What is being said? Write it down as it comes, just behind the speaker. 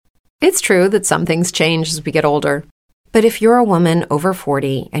It's true that some things change as we get older. But if you're a woman over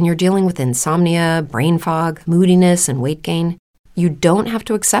 40 and you're dealing with insomnia, brain fog, moodiness, and weight gain, you don't have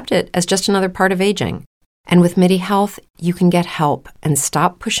to accept it as just another part of aging. And with MIDI Health, you can get help and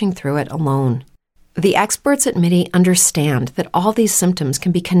stop pushing through it alone. The experts at MIDI understand that all these symptoms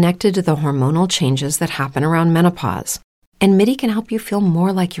can be connected to the hormonal changes that happen around menopause, and MIDI can help you feel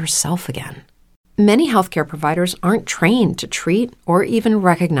more like yourself again. Many healthcare providers aren't trained to treat or even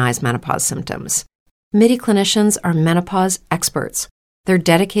recognize menopause symptoms. MIDI clinicians are menopause experts. They're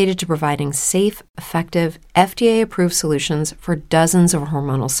dedicated to providing safe, effective, FDA-approved solutions for dozens of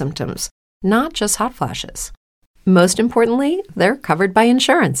hormonal symptoms, not just hot flashes. Most importantly, they're covered by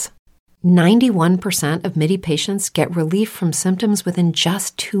insurance. 91% of MIDI patients get relief from symptoms within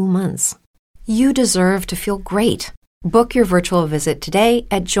just 2 months. You deserve to feel great. Book your virtual visit today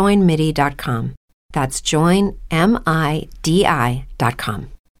at joinmidi.com. That's joinmidi.com.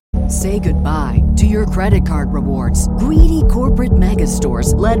 Say goodbye to your credit card rewards. Greedy corporate mega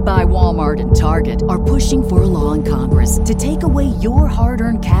stores, led by Walmart and Target, are pushing for a law in Congress to take away your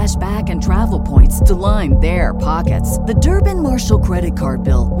hard-earned cash back and travel points to line their pockets. The Durbin-Marshall credit card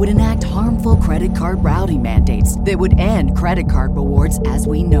bill would enact harmful credit card routing mandates that would end credit card rewards as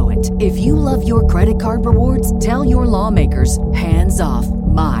we know it. If you love your credit card rewards, tell your lawmakers, hands off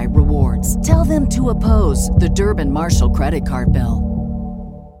my rewards. Tell them to oppose the Durbin-Marshall credit card bill.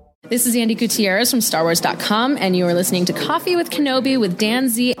 This is Andy Gutierrez from StarWars.com, and you are listening to Coffee with Kenobi with Dan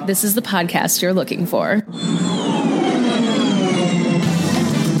Z. This is the podcast you're looking for.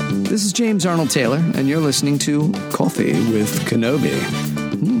 This is James Arnold Taylor, and you're listening to Coffee with Kenobi.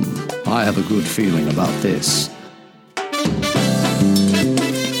 I have a good feeling about this.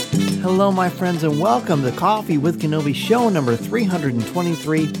 Hello, my friends, and welcome to Coffee with Kenobi, show number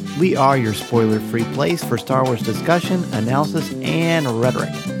 323. We are your spoiler-free place for Star Wars discussion, analysis, and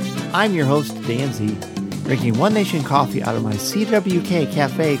rhetoric. I'm your host, Dan Z, drinking One Nation coffee out of my CWK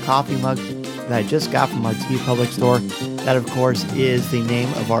Cafe coffee mug that I just got from our Tea Public store. That, of course, is the name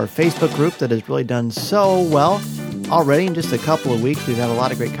of our Facebook group that has really done so well already. In just a couple of weeks, we've had a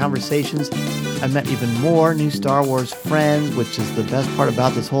lot of great conversations. I've met even more new Star Wars friends, which is the best part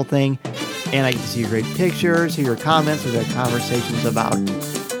about this whole thing. And I get to see your great pictures, hear your comments. We've had conversations about,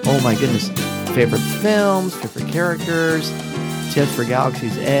 oh my goodness, favorite films, favorite characters, tips for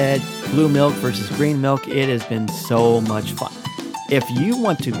Galaxy's Edge, blue milk versus green milk. It has been so much fun. If you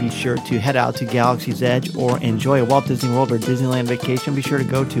want to be sure to head out to Galaxy's Edge or enjoy a Walt Disney World or Disneyland vacation, be sure to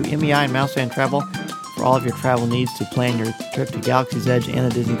go to MEI and Mouse Fan Travel for all of your travel needs to plan your trip to Galaxy's Edge and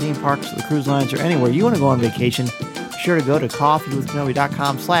the Disney theme parks, the cruise lines, or anywhere you want to go on vacation. Be sure to go to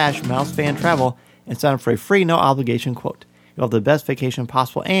coffeewithkenobi.com/mousefantravel and sign up for a free, no obligation quote. You'll have the best vacation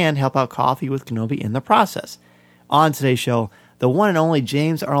possible and help out Coffee with Kenobi in the process. On today's show, the one and only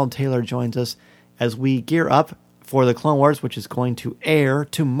James Arnold Taylor joins us as we gear up for the Clone Wars, which is going to air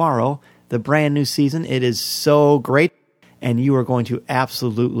tomorrow, the brand new season. It is so great, and you are going to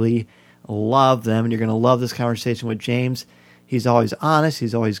absolutely love them, and you're going to love this conversation with James. He's always honest,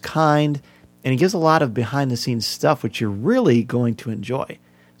 he's always kind, and he gives a lot of behind-the-scenes stuff, which you're really going to enjoy.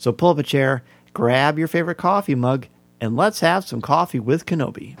 So pull up a chair, grab your favorite coffee mug, and let's have some coffee with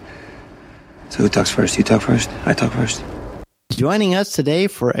Kenobi. So who talks first? You talk first? I talk first. Joining us today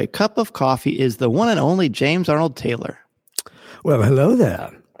for a cup of coffee is the one and only James Arnold Taylor. Well, hello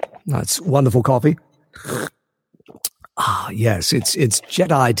there. That's wonderful coffee. Yes, it's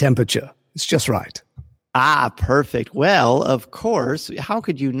Jedi temperature. It's just right. Perfect. Well, of course, how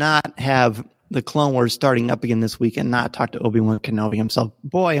could you not have the Clone Wars starting up again this week and not talk to Obi-Wan Kenobi himself?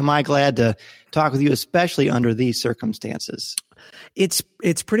 Boy, am I glad to talk with you, especially under these circumstances. It's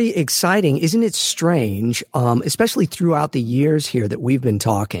pretty exciting. Isn't it strange, especially throughout the years here that we've been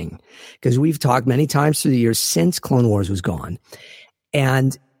talking, because we've talked many times through the years since Clone Wars was gone.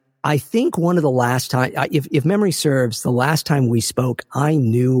 And I think one of the last time, if memory serves, the last time we spoke, I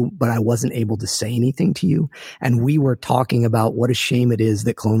knew, but I wasn't able to say anything to you. And we were talking about what a shame it is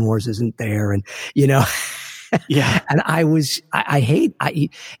that Clone Wars isn't there. And, yeah. And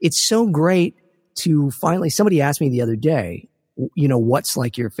it's so great to finally, somebody asked me the other day, what's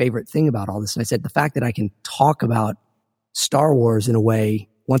like your favorite thing about all this? And I said, the fact that I can talk about Star Wars in a way,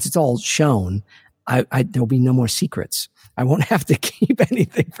 once it's all shown, there'll be no more secrets. I won't have to keep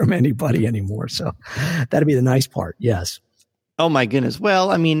anything from anybody anymore. So that'd be the nice part. Yes. Oh my goodness.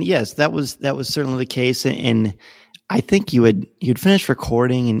 Well, I mean, yes, that was certainly the case. And I think you'd finished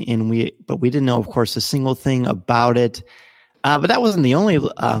recording but we didn't know, of course, a single thing about it. But that wasn't the only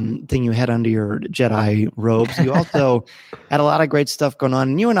thing you had under your Jedi robes. You also had a lot of great stuff going on.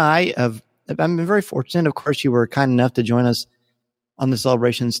 And you and I've been very fortunate. Of course, you were kind enough to join us on the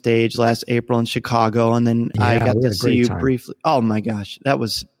Celebration stage last April in Chicago, and then I got to see you briefly. Oh my gosh, that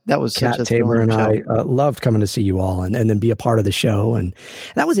was Kat such a Tabor and show. I loved coming to see you all and then be a part of the show. And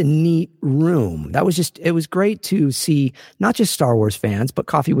that was a neat room. It was great to see not just Star Wars fans, but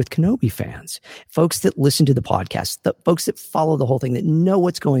Coffee with Kenobi fans, folks that listen to the podcast, the folks that follow the whole thing, that know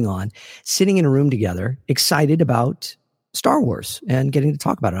what's going on, sitting in a room together, excited about Star Wars and getting to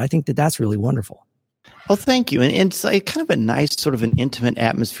talk about it. I think that that's really wonderful. Well, thank you. And it's like kind of a nice sort of an intimate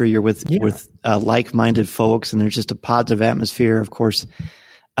atmosphere. You're with like-minded folks, and there's just a positive atmosphere. Of course,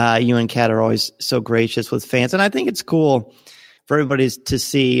 you and Kat are always so gracious with fans. And I think it's cool for everybody to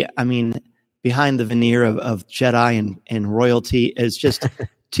see, I mean, behind the veneer of Jedi and royalty is just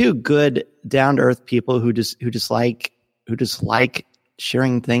two good, down-to-earth people who just like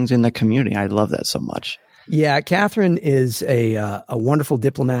sharing things in the community. I love that so much. Yeah, Catherine is a wonderful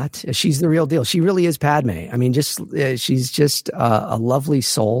diplomat. She's the real deal. She really is Padme. I mean, she's just a lovely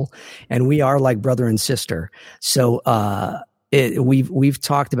soul, and we are like brother and sister. So we've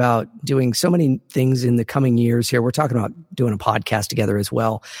talked about doing so many things in the coming years here. We're talking about doing a podcast together as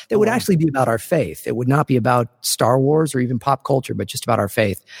well that would actually be about our faith. It would not be about Star Wars or even pop culture, but just about our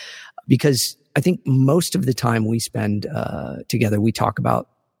faith. Because I think most of the time we spend together, we talk about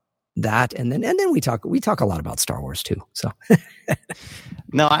that, and then we talk a lot about Star Wars too. So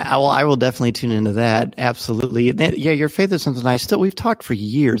no, I will definitely tune into that. Absolutely. Yeah, your faith is something we've talked for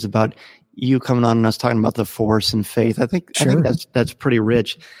years about you coming on and us talking about the Force and faith. I think that's pretty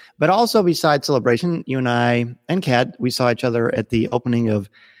rich. But also besides Celebration, you and I and Kat, we saw each other at the opening of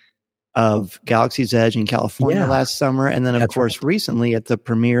Galaxy's Edge in California last summer, and then of course recently at the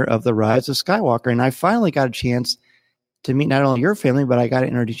premiere of The Rise of Skywalker. And I finally got a chance to meet not only your family, but I got to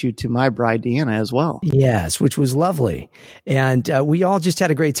introduce you to my bride, Deanna, as well. Yes, which was lovely. And we all just had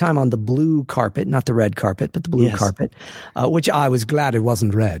a great time on the blue carpet, not the red carpet, but the blue carpet, which I was glad it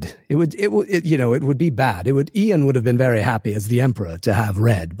wasn't red. It would be bad. Ian would have been very happy as the Emperor to have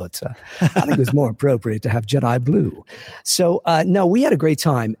red, but I think it was more appropriate to have Jedi blue. So, no, we had a great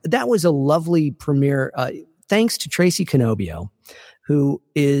time. That was a lovely premiere. Thanks to Tracy Canobio, who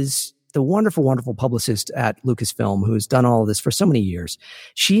is the wonderful, wonderful publicist at Lucasfilm, who has done all of this for so many years.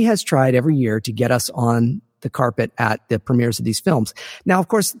 She has tried every year to get us on the carpet at the premieres of these films. Now, of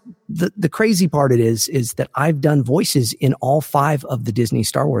course, the crazy part is that I've done voices in all 5 of the Disney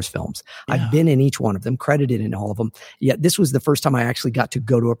Star Wars films. Yeah. I've been in each one of them, credited in all of them. Yet this was the first time I actually got to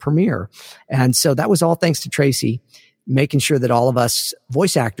go to a premiere. And so that was all thanks to Tracy, making sure that all of us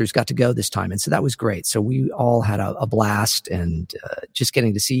voice actors got to go this time. And so that was great. So we all had a blast, and just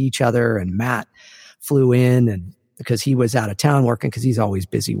getting to see each other. And Matt flew in, and because he was out of town working, because he's always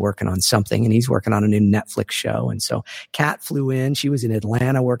busy working on something, and he's working on a new Netflix show. And so Kat flew in. She was in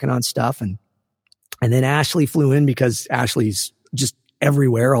Atlanta working on stuff. And then Ashley flew in because Ashley's just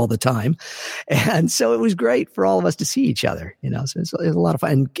everywhere all the time. And so it was great for all of us to see each other, so it was a lot of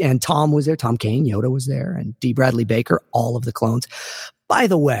fun. And Tom was there. Tom Kane, Yoda was there, and D. Bradley Baker, all of the clones. By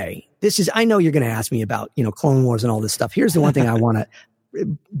the way, I know you're going to ask me about, Clone Wars and all this stuff. Here's the one thing I want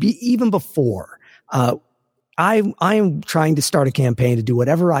to be, even before, I am trying to start a campaign to do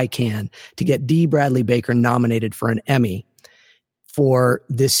whatever I can to get D. Bradley Baker nominated for an Emmy for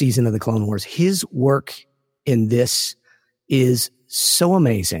this season of the Clone Wars. His work in this is so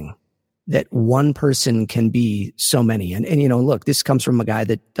amazing that one person can be so many. And look, this comes from a guy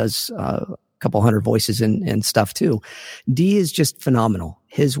that does a couple hundred voices and stuff too. D is just phenomenal.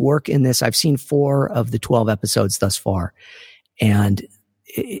 His work in this, I've seen 4 of the 12 episodes thus far. And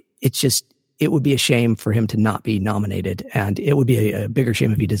it would be a shame for him to not be nominated. And it would be a bigger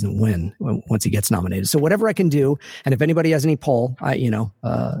shame if he doesn't win once he gets nominated. So whatever I can do. And if anybody has any poll, let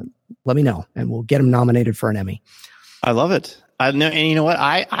me know, and we'll get him nominated for an Emmy. I love it. And you know what?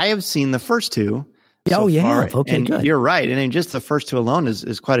 I have seen the first 2. Oh, yeah. Far, okay, and good. You're right. And just the first 2 alone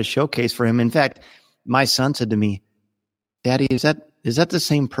is quite a showcase for him. In fact, my son said to me, "Daddy, is that the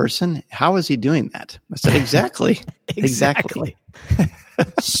same person? How is he doing that?" I said, exactly. Exactly.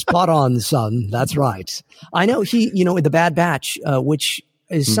 Spot on, son. That's right. I know the Bad Batch, which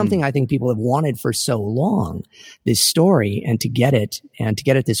is something I think people have wanted for so long, this story, and to get it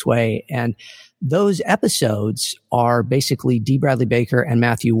this way. And those episodes are basically D. Bradley Baker and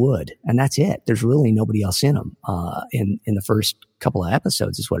Matthew Wood, and that's it. There's really nobody else in them in the first couple of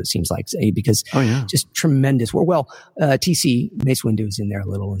episodes, is what it seems like, because just tremendous. Well, TC Mace Windu is in there a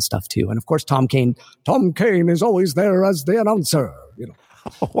little and stuff too, and of course Tom Kane is always there as the announcer.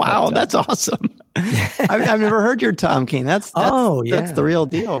 Wow, that's awesome. I've never heard your Tom Kane. That's the real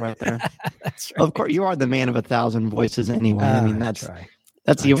deal right there. That's right. Of course, you are the man of 1,000 voices anyway. I mean, that's right.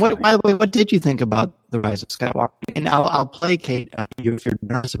 That's the. By the way, what did you think about The Rise of Skywalker? And I'll placate you if you're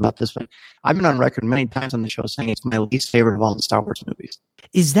nervous about this, but I've been on record many times on the show saying it's my least favorite of all the Star Wars movies.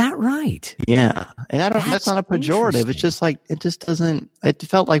 Is that right? Yeah, and that's not a pejorative. It's just like it just doesn't. It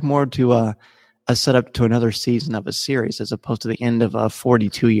felt like more to a setup to another season of a series as opposed to the end of a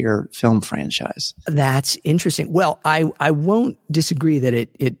 42-year film franchise. That's interesting. Well, I won't disagree that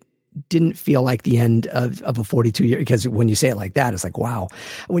it didn't feel like the end of a 42-year, because when you say it like that, it's like, wow.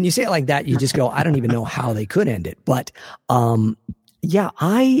 When you say it like that, you just go, I don't even know how they could end it. But, yeah,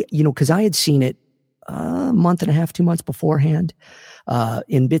 cause I had seen it a month and a half, 2 months beforehand,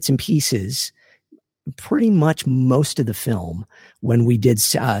 in bits and pieces, pretty much most of the film when we did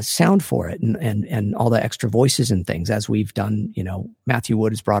sound for it and all the extra voices and things, as we've done. Matthew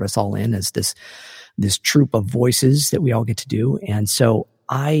Wood has brought us all in as this troupe of voices that we all get to do. And so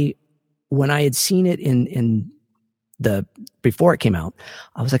when I had seen it before it came out,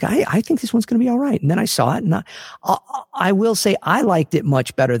 I was like, I think this one's going to be all right. And then I saw it, and I will say I liked it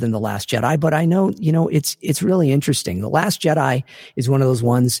much better than The Last Jedi, but I know, it's really interesting. The Last Jedi is one of those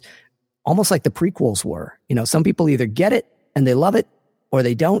ones, almost like the prequels were. Some people either get it and they love it, or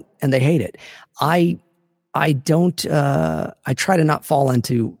they don't and they hate it. I don't, I try to not fall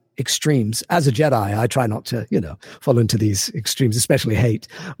into extremes. As a Jedi, I try not to, fall into these extremes, especially hate.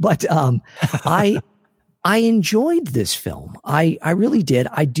 But I enjoyed this film. I really did.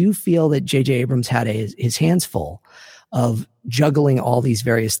 I do feel that J.J. Abrams had his hands full of juggling all these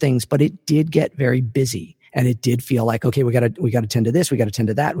various things, but it did get very busy, and it did feel like, okay, we got to tend to this, we got to tend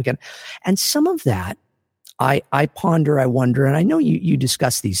to that, and some of that, I ponder, I wonder, and I know you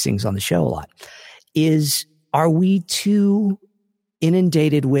discuss these things on the show a lot. Are we too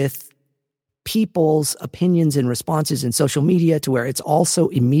inundated with people's opinions and responses in social media to where it's also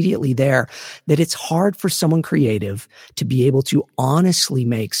immediately there, that it's hard for someone creative to be able to honestly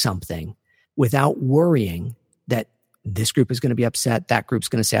make something without worrying that this group is going to be upset, that group's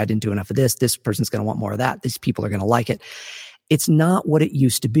going to say, I didn't do enough of this person's going to want more of that, these people are going to like it. It's not what it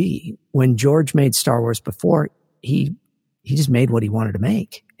used to be. When George made Star Wars before, he just made what he wanted to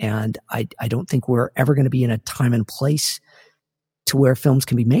make. And I don't think we're ever going to be in a time and place to where films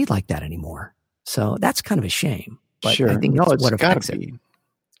can be made like that anymore. So that's kind of a shame. But sure. I think it's what affects it.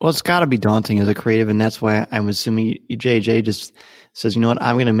 Well, it's got to be daunting as a creative, and that's why I'm assuming JJ just says, you know what,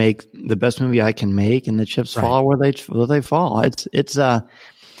 I'm going to make the best movie I can make, and the chips fall where they fall. It's a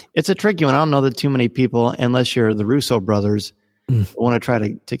tricky one. I don't know that too many people, unless you're the Russo brothers, want to try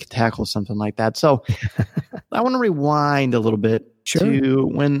to tackle something like that. So I want to rewind a little bit to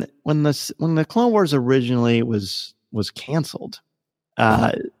when the Clone Wars originally was canceled.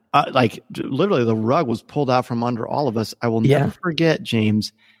 Like literally the rug was pulled out from under all of us. I will never forget,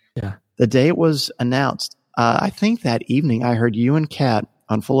 James, the day it was announced. I think that evening I heard you and Kat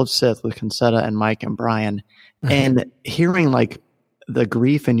on Full of Sith with Concetta and Mike and Brian, and hearing like the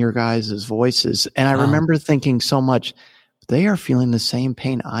grief in your guys' voices. And I remember thinking so much, they are feeling the same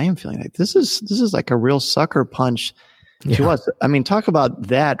pain I am feeling. Like this is like a real sucker punch to us. I mean, talk about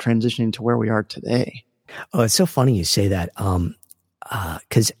that transitioning to where we are today. Oh, it's so funny you say that.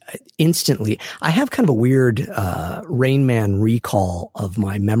 Because instantly, I have kind of a weird Rain Man recall of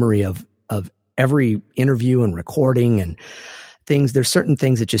my memory of every interview and recording and things. There's certain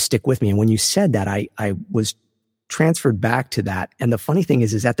things that just stick with me. And when you said that, I was transferred back to that. And the funny thing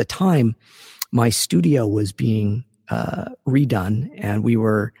is at the time, my studio was being redone,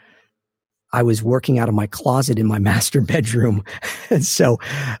 and I was working out of my closet in my master bedroom. And so,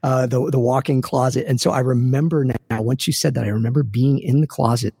 the walk-in closet. And so I remember now, once you said that, I remember being in the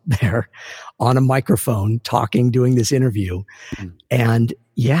closet there on a microphone, talking, doing this interview. And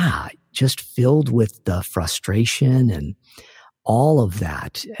just filled with the frustration and all of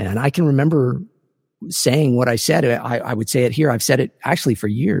that. And I can remember saying what I said. I would say it here. I've said it actually for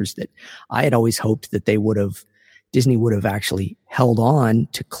years, that I had always hoped that Disney would have actually held on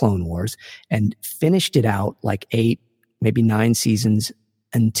to Clone Wars and finished it out like 8, maybe 9 seasons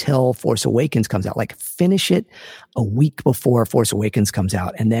until Force Awakens comes out. Like finish it a week before Force Awakens comes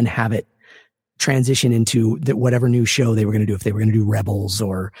out, and then have it transition into whatever new show they were going to do, if they were going to do Rebels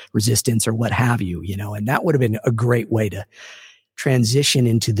or Resistance or what have you, and that would have been a great way to transition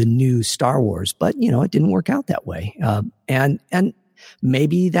into the new Star Wars. But, it didn't work out that way. And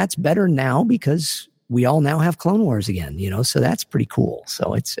maybe that's better now, because we all now have Clone Wars again, so that's pretty cool.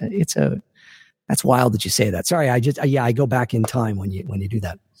 So that's wild that you say that. Sorry. I go back in time when you do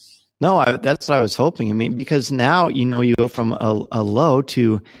that. No, that's what I was hoping. I mean, because now, you go from a low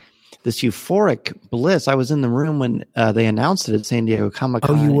to this euphoric bliss. I was in the room when they announced it at San Diego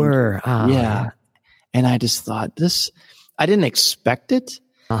Comic-Con. Oh, you were? Yeah. And I just thought this, I didn't expect it.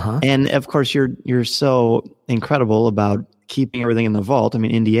 And of course, you're so incredible about keeping everything in the vault. I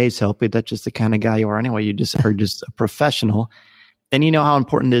mean, NDAs help, but that's just the kind of guy you are anyway. You just are just a professional. And you know how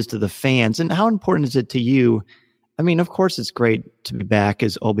important it is to the fans. And how important is it to you? I mean, of course, it's great to be back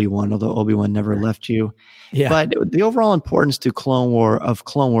as Obi-Wan, although Obi-Wan never left you. Yeah. But the overall importance to Clone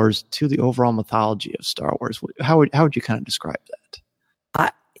Wars to the overall mythology of Star Wars, how would you kind of describe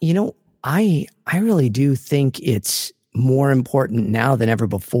that? I really do think it's more important now than ever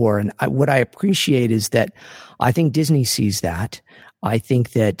before. And what I appreciate is that I think Disney sees that. I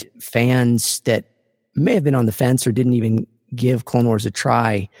think that fans that may have been on the fence or didn't even give Clone Wars a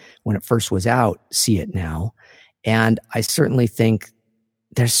try when it first was out see it now. And I certainly think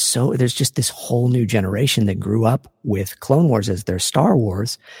there's just this whole new generation that grew up with Clone Wars as their Star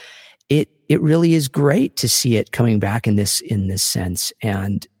Wars. It really is great to see it coming back in this sense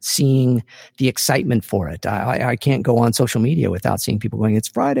and seeing the excitement for it. I can't go on social media without seeing people going, it's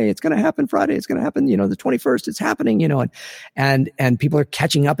Friday, it's going to happen Friday, it's going to happen, the 21st, it's happening, and people are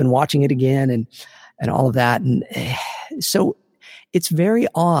catching up and watching it again and all of that. And so it's very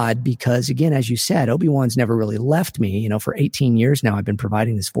odd because, again, as you said, Obi-Wan's never really left me. For 18 years now, I've been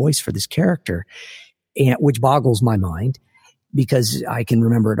providing this voice for this character, which boggles my mind. Because I can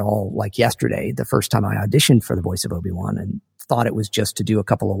remember it all like yesterday, the first time I auditioned for the voice of Obi-Wan and thought it was just to do a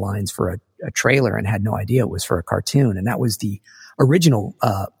couple of lines for a trailer and had no idea it was for a cartoon. And that was the original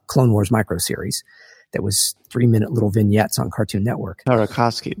Clone Wars micro series that was 3-minute little vignettes on Cartoon Network.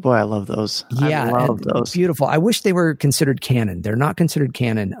 Tartakovsky. Boy, I love those. Yeah, I love those. Beautiful. I wish they were considered canon. They're not considered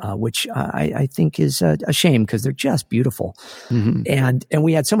canon, which I think is a shame because they're just beautiful. Mm-hmm. And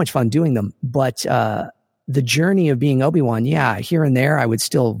we had so much fun doing them. But the journey of being Obi-Wan, here and there, I would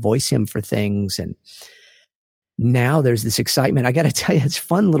still voice him for things. And now there's this excitement. I got to tell you, it's a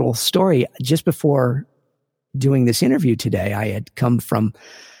fun little story. Just before doing this interview today, I had come from,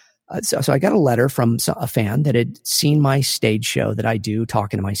 so I got a letter from a fan that had seen my stage show that I do,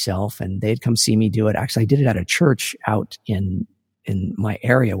 talking to myself, and they had come see me do it. Actually, I did it at a church out in my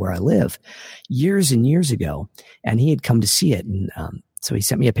area where I live years and years ago. And he had come to see it. And, so he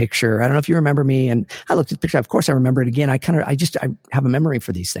sent me a picture. I don't know if you remember me. And I looked at the picture. Of course, I remember it again. I have a memory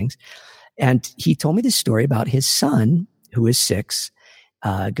for these things. And he told me this story about his son, who is 6,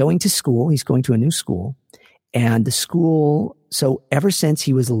 going to school. He's going to a new school. And the school, so ever since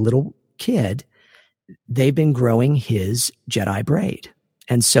he was a little kid, they've been growing his Jedi braid.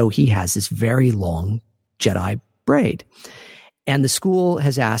 And so he has this very long Jedi braid. And the school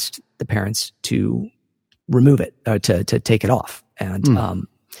has asked the parents to remove it, to take it off.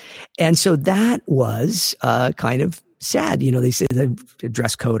 And so that was kind of sad. They said the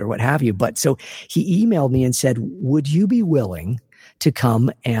dress code or what have you. But so he emailed me and said, would you be willing to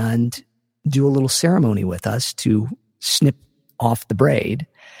come and do a little ceremony with us to snip off the braid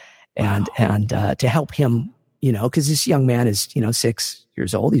and to help him, because this young man is, 6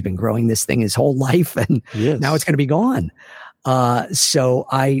 years old. He's been growing this thing his whole life and now it's going to be gone. So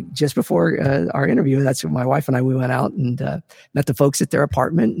I, just before our interview, that's when my wife and we went out and met the folks at their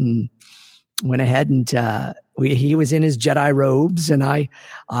apartment and went ahead and he was in his Jedi robes and he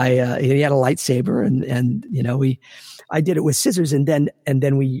had a lightsaber and I did it with scissors and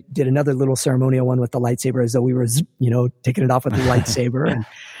then we did another little ceremonial one with the lightsaber as though we were, taking it off with the lightsaber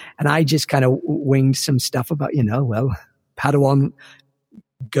and I just kind of winged some stuff about, Padawan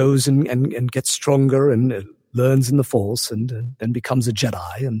goes and gets stronger and learns in the Force and then becomes a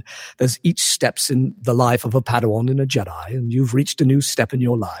Jedi. And there's each steps in the life of a Padawan and a Jedi, and you've reached a new step in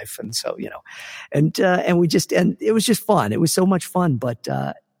your life. And so, and it was just fun. It was so much fun, but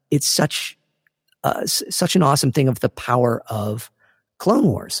it's such an awesome thing of the power of Clone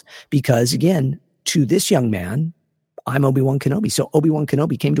Wars, because again, to this young man, I'm Obi-Wan Kenobi. So Obi-Wan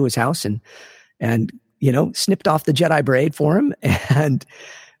Kenobi came to his house and snipped off the Jedi braid for him and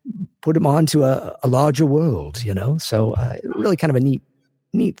put him onto a larger world, So really kind of a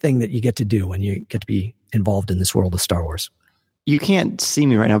neat thing that you get to do when you get to be involved in this world of Star Wars. You can't see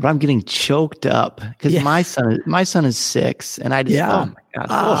me right now, but I'm getting choked up because my son is 6, and I just oh my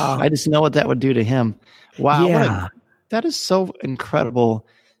God, I just know what that would do to him. Wow, that is so incredible.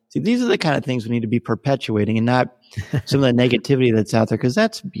 See, these are the kind of things we need to be perpetuating, and not some of the negativity that's out there, because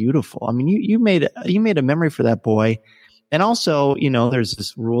that's beautiful. I mean, you made a memory for that boy. And also, there's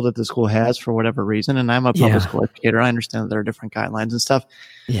this rule that the school has for whatever reason, and I'm a public school educator. I understand that there are different guidelines and stuff.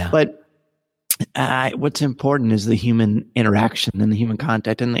 Yeah. But what's important is the human interaction and the human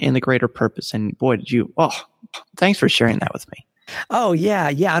contact and the greater purpose. And boy, thanks for sharing that with me. Oh, yeah.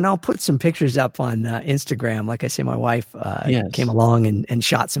 And I'll put some pictures up on Instagram. Like I say, my wife came along and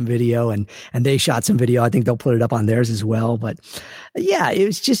shot some video, and they shot some video. I think they'll put it up on theirs as well. But yeah, it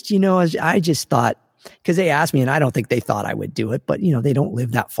was just, I just thought, because they asked me, and I don't think they thought I would do it, but, they don't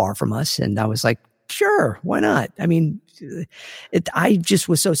live that far from us. And I was like, sure, why not? I mean, I just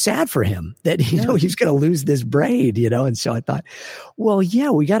was so sad for him that, he was going to lose this braid, and so I thought, well, yeah,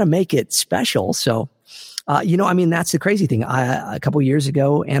 we got to make it special. So, that's the crazy thing. A couple of years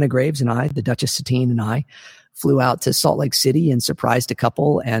ago, Anna Graves and I, the Duchess Satine and I, flew out to Salt Lake City and surprised a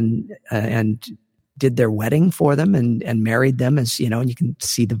couple and did their wedding for them and married them, as and you can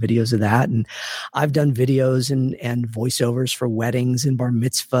see the videos of that. And I've done videos and voiceovers for weddings and bar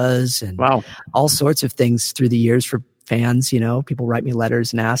mitzvahs and all sorts of things through the years for fans. People write me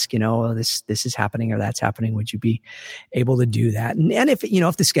letters and ask, this is happening or that's happening. Would you be able to do that? And if,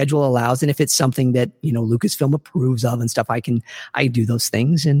 if the schedule allows, and if it's something that, Lucasfilm approves of and stuff, I do those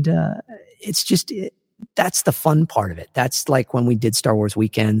things. And, it's just, that's the fun part of it. That's like when we did Star Wars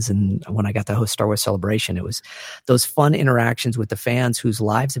weekends and when I got to host Star Wars Celebration, it was those fun interactions with the fans whose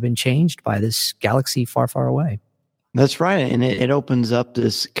lives have been changed by this galaxy far, far away. That's right. And it opens up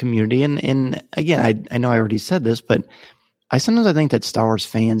this community. And again, I know I already said this, but I sometimes think that Star Wars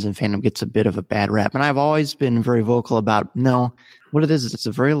fans and fandom gets a bit of a bad rap. And I've always been very vocal about, no, what it is it's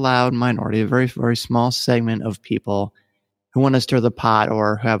a very loud minority, a very, very small segment of people who want to stir the pot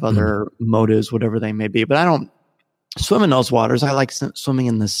or have other motives, whatever they may be. But I don't swim in those waters. I like swimming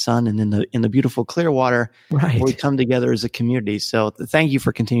in the sun and in the beautiful clear water where we come together as a community. So thank you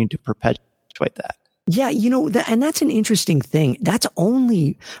for continuing to perpetuate that. Yeah, and that's an interesting thing. That's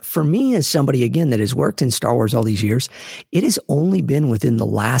only, for me as somebody, again, that has worked in Star Wars all these years, it has only been within the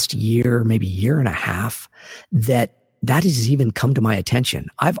last year, maybe year and a half, that has even come to my attention.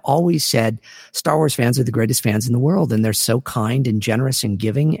 I've always said Star Wars fans are the greatest fans in the world, and they're so kind and generous and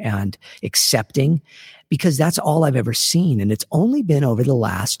giving and accepting, because that's all I've ever seen. And it's only been over the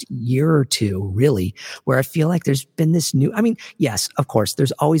last year or two, really, where I feel like there's been this new, yes, of course,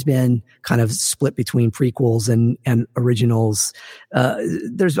 there's always been kind of split between prequels and originals.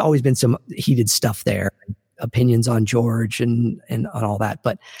 There's always been some heated stuff there, opinions on George and all that.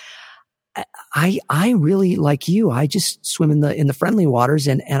 But I really, like you, I just swim in the friendly waters,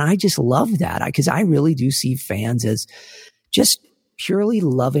 and I just love that, because I really do see fans as just purely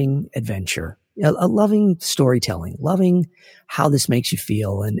loving adventure, a loving storytelling, loving how this makes you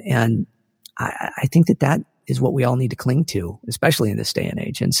feel. And I think that is what we all need to cling to, especially in this day and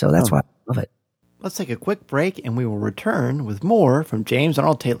age. And so that's why I love it. Let's take a quick break, and we will return with more from James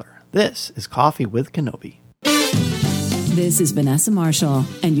Arnold Taylor. This is Coffee with Kenobi. This is Vanessa Marshall,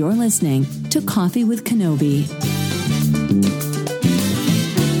 and you're listening to Coffee with Kenobi.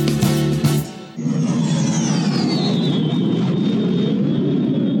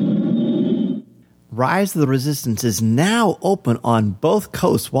 Rise of the Resistance is now open on both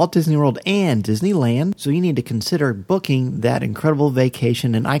coasts, Walt Disney World and Disneyland, so you need to consider booking that incredible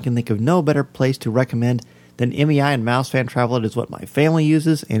vacation, and I can think of no better place to recommend than MEI and Mouse Fan Travel. It is what my family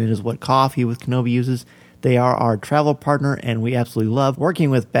uses, and it is what Coffee with Kenobi uses. They are our travel partner, and we absolutely love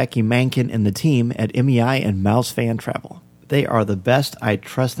working with Becky Mankin and the team at MEI and Mouse Fan Travel. They are the best. I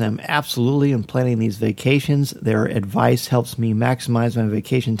trust them absolutely in planning these vacations. Their advice helps me maximize my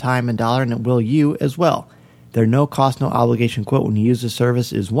vacation time and dollar, and it will you as well. Their no cost, no obligation quote when you use the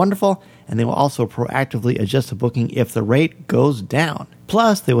service is wonderful, and they will also proactively adjust the booking if the rate goes down.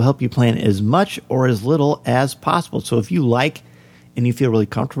 Plus, they will help you plan as much or as little as possible. So if you like and you feel really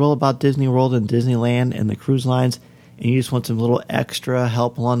comfortable about Disney World and Disneyland and the cruise lines, and you just want some little extra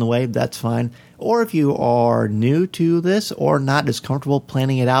help along the way, that's fine. Or if you are new to this or not as comfortable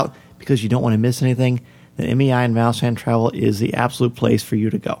planning it out because you don't want to miss anything, then MEI and Mouse Fan Travel is the absolute place for you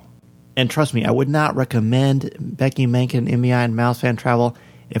to go. And trust me, I would not recommend Becky Mankin, MEI and Mouse Fan Travel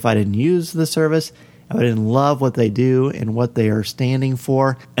if I didn't use the service, if I didn't love what they do and what they are standing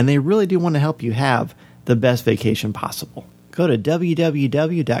for. And they really do want to help you have the best vacation possible. Go to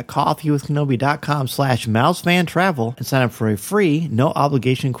www.coffeewithkenobi.com/mousefantravel and sign up for a free, no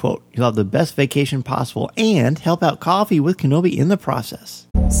obligation quote. You'll have the best vacation possible and help out Coffee with Kenobi in the process.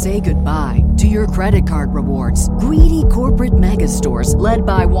 Say goodbye to your credit card rewards. Greedy corporate mega stores, led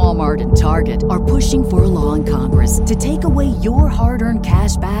by Walmart and Target, are pushing for a law in Congress to take away your hard-earned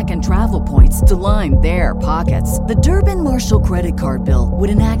cash back and travel points to line their pockets. The Durbin-Marshall credit card bill would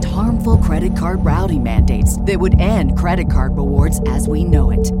enact harmful credit card routing mandates that would end credit card rewards as we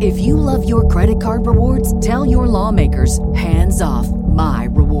know it. If you love your credit card rewards, tell your lawmakers, hands off my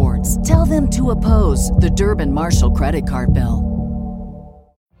rewards. Tell them to oppose the Durbin-Marshall credit card bill.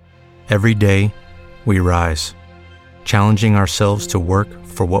 Every day, we rise, challenging ourselves to work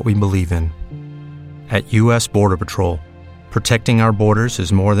for what we believe in. At U.S. Border Patrol, protecting our borders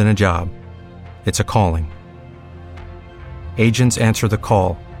is more than a job. It's a calling. Agents answer the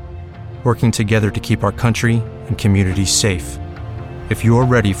call, working together to keep our country and communities safe. If you're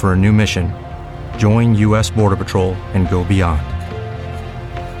ready for a new mission, join U.S. Border Patrol and go beyond.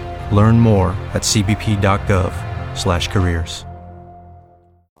 Learn more at cbp.gov/careers.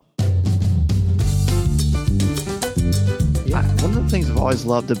 One of the things I've always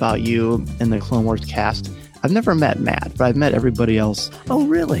loved about you and the Clone Wars cast, I've never met Matt, but I've met everybody else. Oh,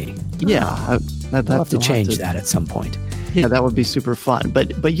 really? Yeah. I'll have to change that at some point. Yeah, that would be super fun.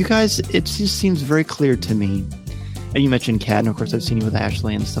 But you guys, it just seems very clear to me. And you mentioned Kat, and of course I've seen you with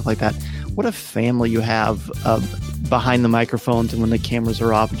Ashley and stuff like that. What a family you have behind the microphones and when the cameras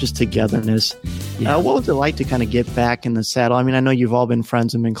are off, just togetherness. Yeah. What was it like to kind of get back in the saddle? I mean, I know you've all been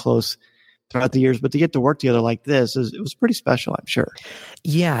friends and been close throughout the years, but to get to work together like this, it was pretty special, I'm sure.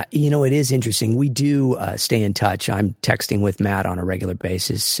 Yeah, it is interesting. We do stay in touch. I'm texting with Matt on a regular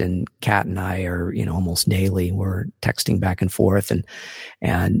basis, and Kat and I are, almost daily. We're texting back and forth,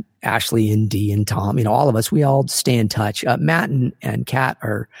 and Ashley and Dee and Tom, all of us, we all stay in touch. Matt and Kat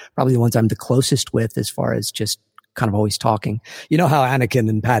are probably the ones I'm the closest with as far as just kind of always talking. You know how Anakin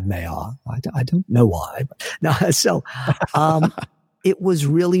and Padme are. I don't know why. But no, so it was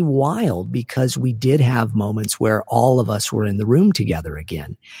really wild because we did have moments where all of us were in the room together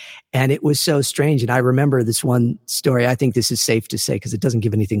again. And it was so strange. And I remember this one story. I think this is safe to say because it doesn't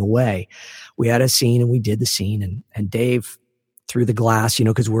give anything away. We had a scene and we did the scene and Dave through the glass,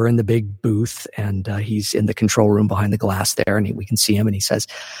 because we're in the big booth and he's in the control room behind the glass there and we can see him and he says,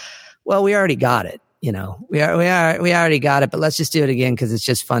 well, we already got it. We already got it, but let's just do it again because it's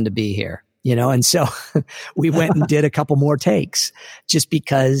just fun to be here. And so we went and did a couple more takes just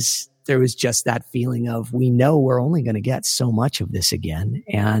because there was just that feeling of, we know we're only going to get so much of this again.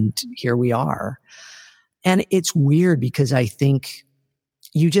 And here we are. And it's weird because I think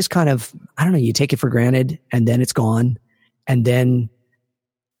you just kind of, you take it for granted and then it's gone. And then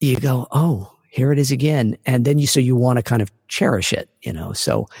you go, oh, here it is again. And then you want to kind of cherish it,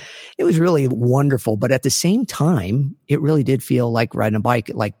 so it was really wonderful. But at the same time, it really did feel like riding a bike,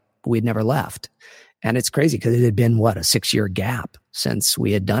 like we'd never left. And it's crazy because it had been, a 6-year gap since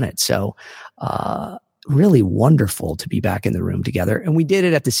we had done it. So, really wonderful to be back in the room together. And we did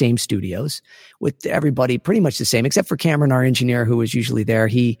it at the same studios with everybody pretty much the same, except for Cameron, our engineer, who was usually there.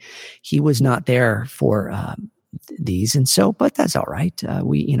 He was not there for, these. And so, but that's all right.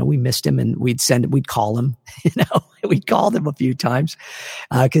 We missed him and we'd call him, we'd called him a few times,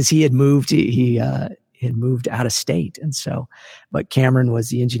 cause he had moved, he had moved out of state. And so, but Cameron was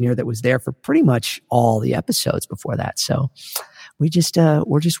the engineer that was there for pretty much all the episodes before that. So we're just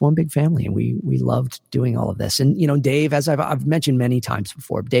one big family and we loved doing all of this. And, Dave, as I've mentioned many times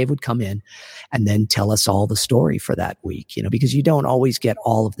before, Dave would come in and then tell us all the story for that week, because you don't always get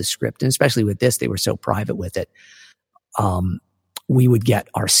all of the script. And especially with this, they were so private with it. We would get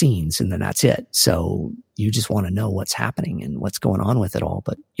our scenes and then that's it. So you just want to know what's happening and what's going on with it all,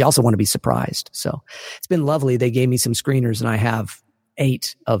 but you also want to be surprised. So it's been lovely. They gave me some screeners and I have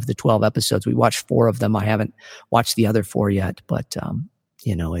 8 of the 12 episodes. We watched 4 of them. I haven't watched the other 4 yet, but,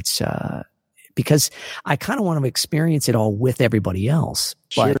 it's, because I kind of want to experience it all with everybody else.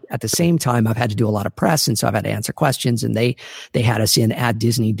 But at the same time, I've had to do a lot of press. And so I've had to answer questions and they had us in at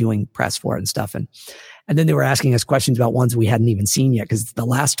Disney doing press for it and stuff. And then they were asking us questions about ones we hadn't even seen yet. Cause the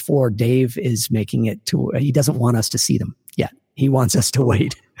last 4, Dave is making it to, he doesn't want us to see them yet. He wants us to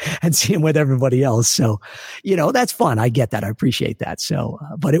wait and see him with everybody else. So, that's fun. I get that. I appreciate that. So,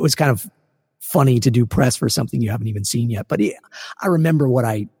 but it was kind of funny to do press for something you haven't even seen yet. But I remember what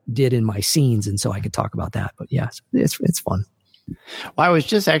I did in my scenes. And so I could talk about that. But yes, it's fun. Well, I was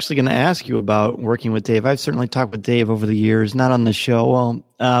just actually going to ask you about working with Dave. I've certainly talked with Dave over the years, not on the show,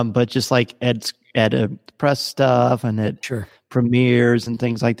 but just like at press stuff and at premieres and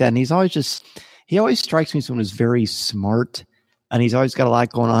things like that. And he always strikes me as someone who's very smart and he's always got a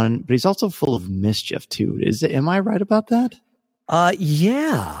lot going on, but he's also full of mischief too. Am I right about that?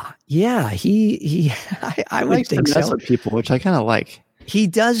 Yeah. I would think so. He likes to mess with people, which I kind of like. He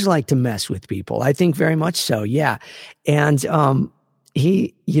does like to mess with people. I think very much so. Yeah. And, I'm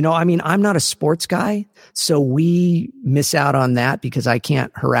not a sports guy, so we miss out on that because I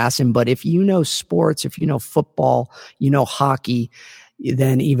can't harass him. But if you know sports, if you know football, hockey,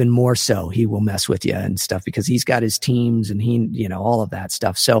 then even more so, he will mess with you and stuff because he's got his teams and he, all of that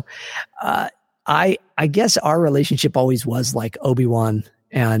stuff. So, I guess our relationship always was like Obi-Wan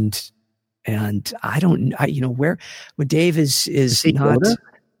and when Dave is not, Yoda?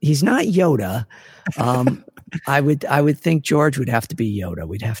 He's not Yoda. I would think George would have to be Yoda.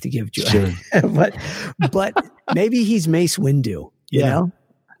 We'd have to give George, sure. but maybe he's Mace Windu. You know,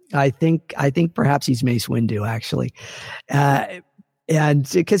 I think perhaps he's Mace Windu actually, and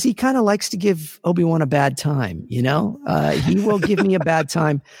because he kind of likes to give Obi-Wan a bad time. You know, he will give me a bad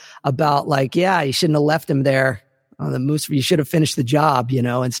time about like, yeah, you shouldn't have left him there on the moose. You should have finished the job, you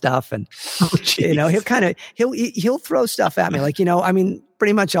know, and stuff. And you know, he'll throw stuff at me like, you know, I mean,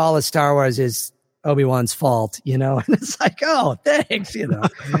 pretty much all of Star Wars is Obi-Wan's fault, you know, and it's like, oh, thanks, you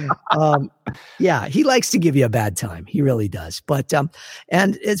know. Yeah, he likes to give you a bad time. He really does. But,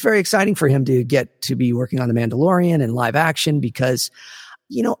 and it's very exciting for him to get to be working on The Mandalorian and live action because,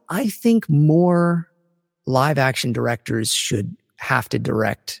 you know, I think more live action directors should have to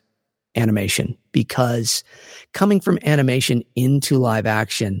direct animation because coming from animation into live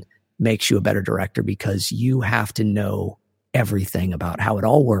action makes you a better director because you have to know everything about how it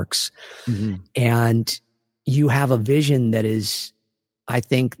all works. Mm-hmm. And you have a vision that is, I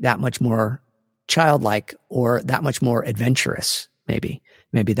think, that much more childlike or that much more adventurous. Maybe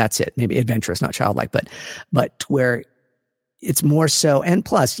that's it. Maybe adventurous, not childlike, but where it's more so. And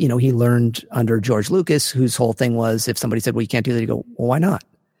plus, you know, he learned under George Lucas, whose whole thing was if somebody said, well, you can't do that, you go, well, why not?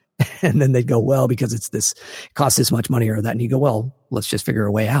 And then they'd go, well, because it costs this much money or that. And you go, well, let's just figure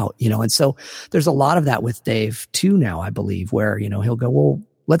a way out, you know? And so there's a lot of that with Dave too now, I believe, where, you know, he'll go, well,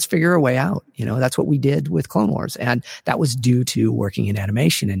 let's figure a way out. You know, that's what we did with Clone Wars. And that was due to working in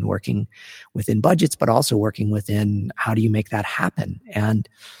animation and working within budgets, but also working within how do you make that happen? And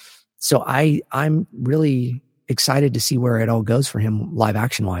so I'm really excited to see where it all goes for him live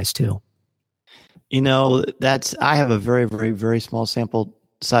action wise too. You know, I have a very, very, very small sample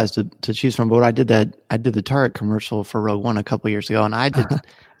size to choose from, but I did the Target commercial for Rogue One a couple years ago, and I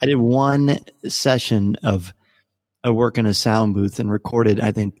did one session of work in a sound booth and recorded,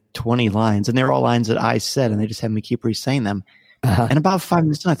 I think, 20 lines, and they were all lines that I said, and they just had me keep re-saying them. And about 5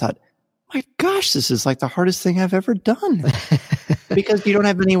 minutes in, I thought, my gosh, this is like the hardest thing I've ever done because you don't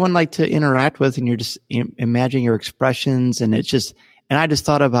have anyone like to interact with, and you're just imagining your expressions, and it's just. And I just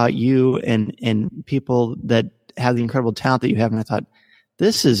thought about you and people that have the incredible talent that you have, and I thought,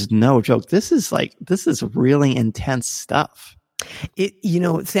 this is no joke. This is really intense stuff. You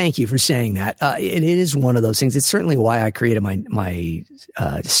know, thank you for saying that. It is one of those things. It's certainly why I created my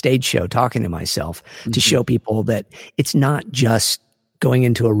stage show, Talking to Myself, to show people that it's not just going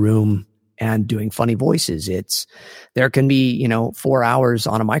into a room and doing funny voices. There can be, you know, 4 hours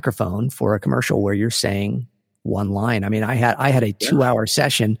on a microphone for a commercial where you're saying one line. I mean, I had a 2-hour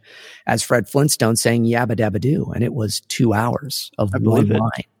session as Fred Flintstone saying yabba dabba doo, and it was 2 hours of one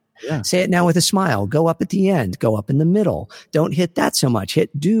line. Yeah. Say it now with a smile. Go up at the end. Go up in the middle. Don't hit that so much.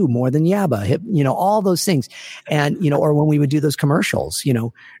 Hit do more than yabba. Hit, you know, all those things. And, you know, or when we would do those commercials, you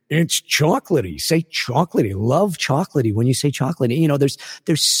know, it's chocolatey. Say chocolatey. Love chocolatey when you say chocolatey. You know, there's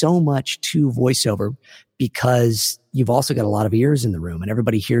so much to voiceover because you've also got a lot of ears in the room and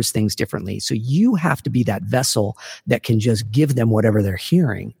everybody hears things differently. So you have to be that vessel that can just give them whatever they're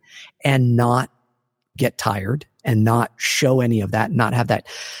hearing and not get tired and not show any of that, not have that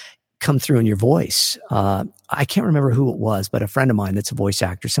come through in your voice. I can't remember who it was, but a friend of mine that's a voice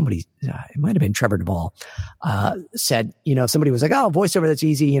actor, somebody, it might have been Trevor Duvall, said, you know, somebody was like, oh, voiceover, that's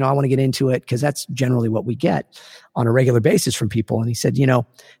easy. You know, I want to get into it because that's generally what we get on a regular basis from people. And he said, you know,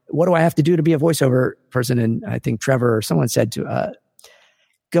 what do I have to do to be a voiceover person? And I think Trevor or someone said to,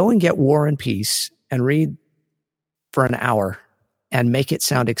 go and get War and Peace and read for an hour and make it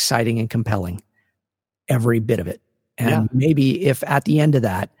sound exciting and compelling, every bit of it. And maybe if at the end of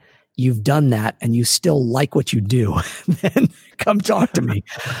that, you've done that and you still like what you do, then come talk to me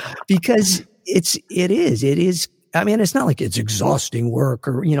because it is. I mean, it's not like it's exhausting work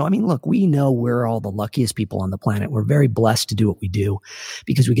or, you know, I mean, look, we know we're all the luckiest people on the planet. We're very blessed to do what we do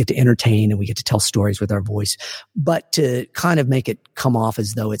because we get to entertain and we get to tell stories with our voice, but to kind of make it come off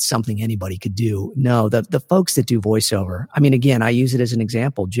as though it's something anybody could do. No, the folks that do voiceover, I mean, again, I use it as an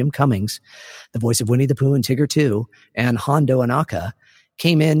example. Jim Cummings, the voice of Winnie the Pooh and Tigger 2, and Hondo Ohnaka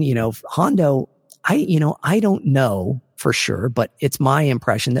came in, you know, Hondo, I don't know for sure, but it's my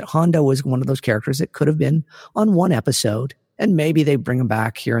impression that Hondo was one of those characters that could have been on one episode and maybe they bring him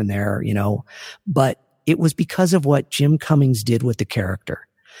back here and there, you know, but it was because of what Jim Cummings did with the character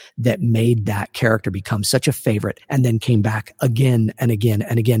that made that character become such a favorite and then came back again and again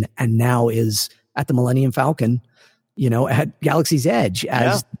and again. And now is at the Millennium Falcon, you know, at Galaxy's Edge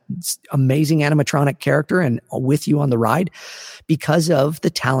as amazing animatronic character and with you on the ride because of the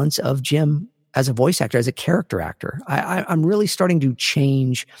talents of Jim as a voice actor, as a character actor. I'm really starting to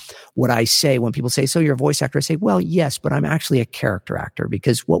change what I say when people say, so you're a voice actor. I say, well, yes, but I'm actually a character actor,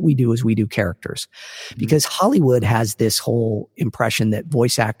 because what we do is we do characters. Mm-hmm. Because Hollywood has this whole impression that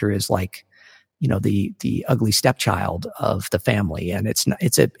voice actor is like, the ugly stepchild of the family. And it's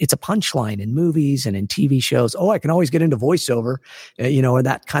a punchline in movies and in TV shows. Oh, I can always get into voiceover, or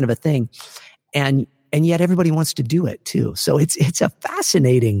that kind of a thing. And yet everybody wants to do it too. So it's a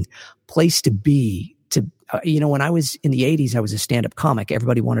fascinating place to be. When I was in the 80s, I was a stand-up comic.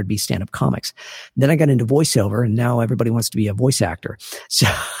 Everybody wanted to be stand-up comics. Then I got into voiceover, and now everybody wants to be a voice actor. So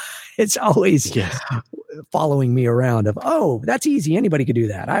it's always following me around of, oh, that's easy. Anybody could do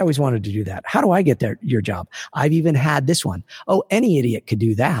that. I always wanted to do that. How do I get your job? I've even had this one. Oh, any idiot could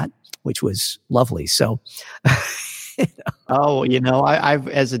do that, which was lovely. So, I've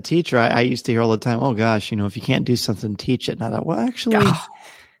as a teacher, I used to hear all the time, oh gosh, if you can't do something, teach it. And I thought, well, actually,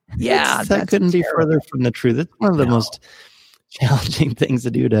 that couldn't be further from the truth. It's one of the most challenging things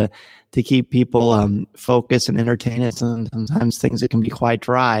to do to keep people focused and entertained. And sometimes things that can be quite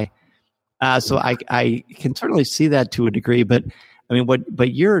dry. So I can certainly see that to a degree, but I mean,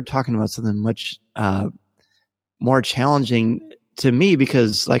 but you're talking about something much more challenging to me,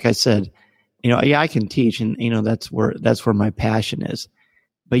 because like I said, I can teach, and that's where my passion is.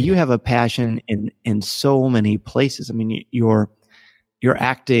 But you have a passion in so many places. I mean, you're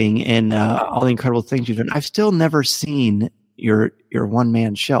acting and all the incredible things you've done. I've still never seen your one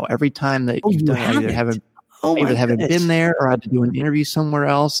man show. Every time that you've done, I either haven't been there or I had to do an interview somewhere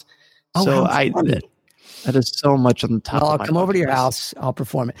else. Oh, so that is so much on the top. I'll come over to your house. I'll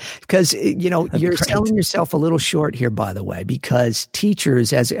perform it, because you're selling yourself a little short here, by the way, because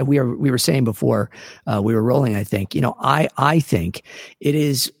teachers, as we were saying before we were rolling, I think, I think it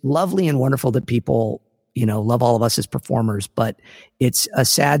is lovely and wonderful that people, love all of us as performers, but it's a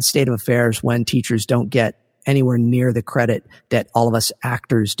sad state of affairs when teachers don't get anywhere near the credit that all of us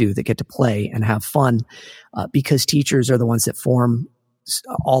actors do that get to play and have fun, because teachers are the ones that form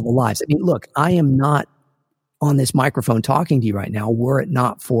all the lives. I mean, look, I am not on this microphone talking to you right now were it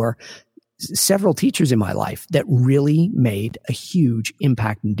not for several teachers in my life that really made a huge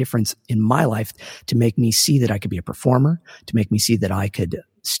impact and difference in my life to make me see that I could be a performer, to make me see that I could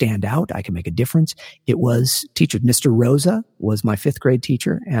stand out, I could make a difference. It was teachers. Mr. Rosa was my 5th grade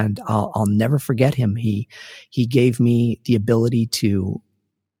teacher, and I'll never forget him. He gave me the ability to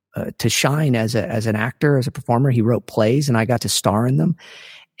shine as an actor, as a performer. He wrote plays, and I got to star in them,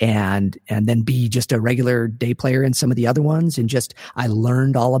 and then be just a regular day player in some of the other ones. And I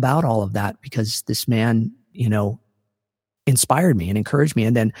learned all about all of that because this man, inspired me and encouraged me.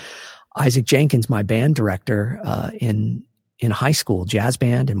 And then Isaac Jenkins, my band director, in high school, jazz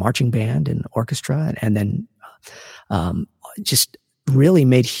band and marching band and orchestra, and then just really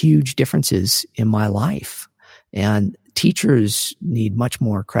made huge differences in my life. And teachers need much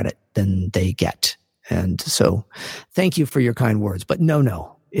more credit than they get. And so thank you for your kind words. But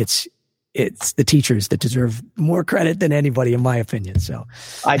no, it's the teachers that deserve more credit than anybody, in my opinion. So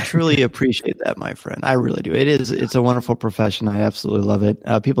I truly appreciate that, my friend. I really do. It's a wonderful profession. I absolutely love it.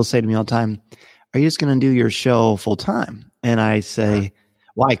 People say to me all the time, are you just going to do your show full time? And I say,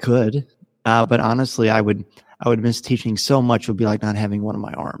 well, I could, but honestly, I would miss teaching so much. It would be like not having one of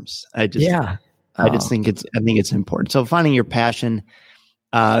my arms. I just think it's important. So finding your passion,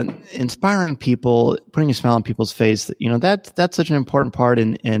 inspiring people, putting a smile on people's face, that's such an important part.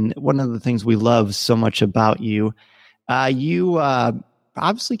 And one of the things we love so much about you, you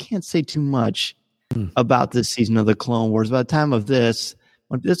obviously can't say too much about this season of the Clone Wars. By the time of this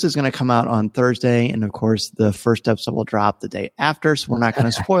is going to come out on Thursday, and of course the first episode will drop the day after, so we're not going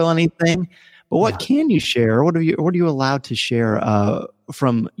to spoil anything. But what can you share? What are you allowed to share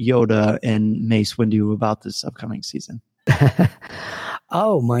from Yoda and Mace Windu about this upcoming season?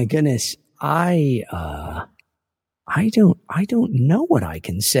 Oh my goodness, I don't know what I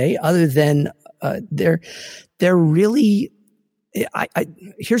can say other than they're really.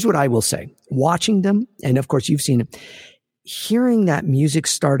 Here's what I will say: watching them, and of course you've seen them. Hearing that music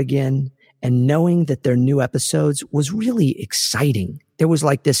start again and knowing that they're new episodes was really exciting. There was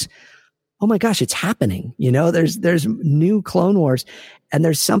like this, oh my gosh, it's happening. There's new Clone Wars, and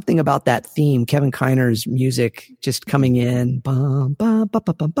there's something about that theme, Kevin Kiner's music just coming in. Bum, bum, bum,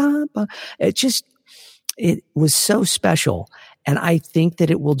 bum, bum, bum, bum. It was so special. And I think that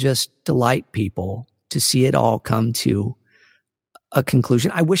it will just delight people to see it all come to a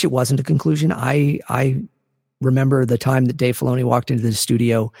conclusion. I wish it wasn't a conclusion. I remember the time that Dave Filoni walked into the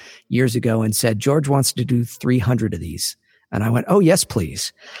studio years ago and said, George wants to do 300 of these. And I went, oh, yes,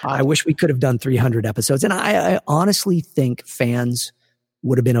 please. I wish we could have done 300 episodes. And I honestly think fans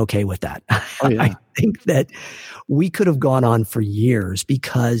would have been okay with that. Oh, yeah. I think that we could have gone on for years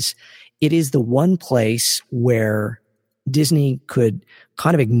because it is the one place where Disney could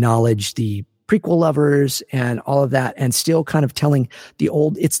kind of acknowledge the prequel lovers and all of that and still kind of telling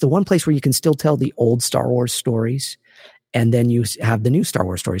it's the one place where you can still tell the old Star Wars stories. And then you have the new Star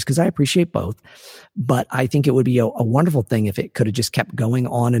Wars stories, because I appreciate both. But I think it would be a wonderful thing if it could have just kept going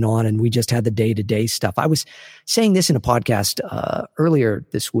on and we just had the day-to-day stuff. I was saying this in a podcast earlier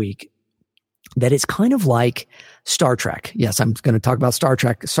this week, that it's kind of like Star Trek. Yes, I'm going to talk about Star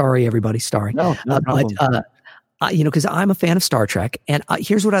Trek. Sorry, everybody. Sorry. No problem. But, because I'm a fan of Star Trek. And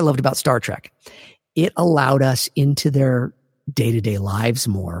here's what I loved about Star Trek. It allowed us into their day-to-day lives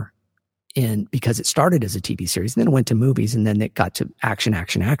more. Because it started as a TV series, and then it went to movies, and then it got to action.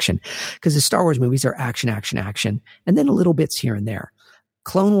 Because the Star Wars movies are action, and then little bits here and there.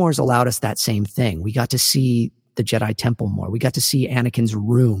 Clone Wars allowed us that same thing. We got to see the Jedi Temple more. We got to see Anakin's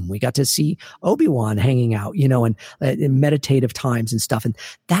room. We got to see Obi-Wan hanging out, and in meditative times and stuff. And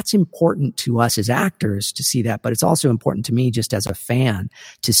that's important to us as actors to see that, but it's also important to me just as a fan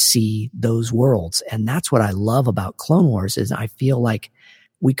to see those worlds. And that's what I love about Clone Wars is I feel like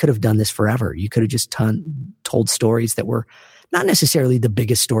we could have done this forever. You could have just told stories that were not necessarily the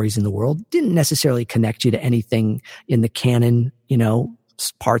biggest stories in the world, didn't necessarily connect you to anything in the canon,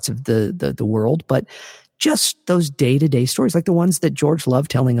 parts of the world, but just those day-to-day stories, like the ones that George loved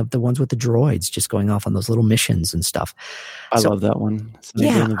telling, of the ones with the droids just going off on those little missions and stuff. I love that one.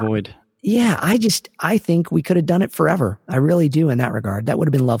 In the Void. Yeah, I think we could have done it forever. I really do in that regard. That would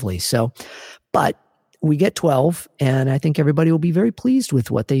have been lovely. So, but we get 12, and I think everybody will be very pleased with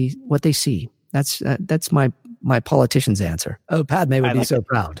what they see. That's my politician's answer. Oh, Padme would be so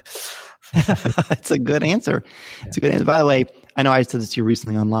proud. It's a good answer. It's a good answer. By the way, I know I said this to you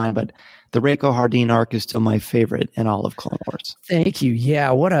recently online, but the Reiko Hardin arc is still my favorite in all of Clone Wars. Thank you.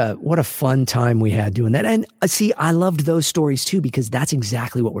 Yeah, what a fun time we had doing that. And see, I loved those stories too, because that's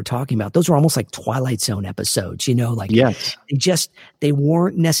exactly what we're talking about. Those were almost like Twilight Zone episodes, yes. They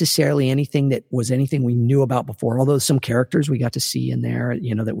weren't necessarily anything that was anything we knew about before, although some characters we got to see in there,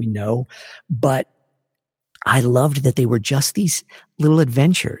 that we know. But I loved that they were just these little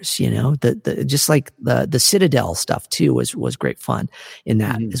adventures, just like the Citadel stuff too was great fun in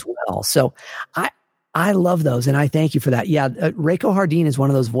that as well. So I love those, and I thank you for that. Yeah, Reiko Hardin is one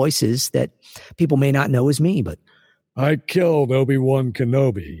of those voices that people may not know as me, but I killed Obi-Wan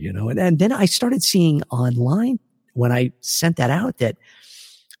Kenobi, and then I started seeing online when I sent that out that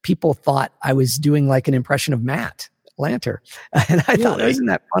people thought I was doing like an impression of Matt Lanter, and I thought, isn't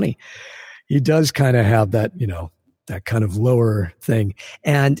that funny? He does kind of have that, that kind of lower thing.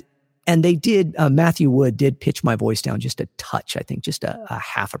 And they did, Matthew Wood did pitch my voice down just a touch, I think just a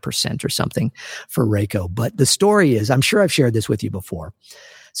 0.5% or something for Reiko. But the story is, I'm sure I've shared this with you before,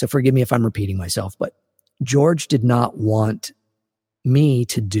 so forgive me if I'm repeating myself, but George did not want me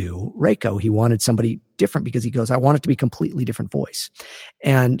to do Reiko. He wanted somebody different because he goes, I want it to be a completely different voice.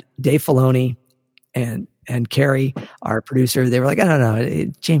 And Dave Filoni and Carrie, our producer, they were like, I don't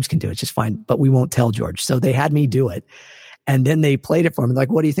know, James can do it just fine, but we won't tell George. So they had me do it. And then they played it for him.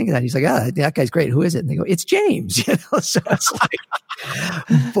 Like, what do you think of that? And he's like, that guy's great. Who is it? And they go, it's James. So it's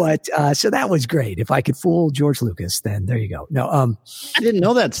like, but, so that was great. If I could fool George Lucas, then there you go. No, I didn't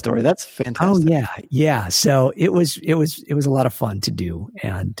know that story. That's fantastic. Oh yeah. So it was a lot of fun to do.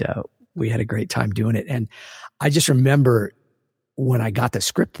 And, we had a great time doing it. And I just remember when I got the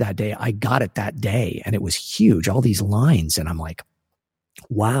script that day, I got it that day, and it was huge, all these lines. And I'm like,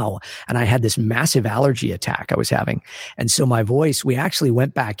 wow. And I had this massive allergy attack I was having. And so my voice, we actually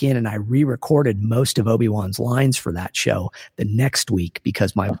went back in and I re-recorded most of Obi-Wan's lines for that show the next week,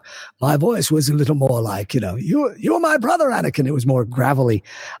 because my voice was a little more like, you're my brother, Anakin. It was more gravelly.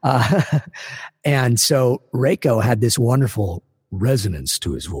 And so Reiko had this wonderful resonance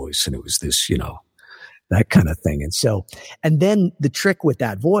to his voice. And it was this, that kind of thing. And then the trick with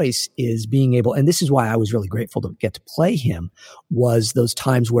that voice is being able, and this is why I was really grateful to get to play him, was those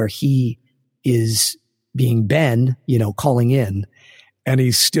times where he is being Ben, calling in, and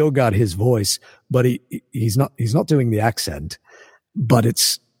he's still got his voice, but he's not doing the accent, but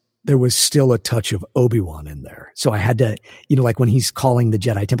there was still a touch of Obi-Wan in there. So I had to, like when he's calling the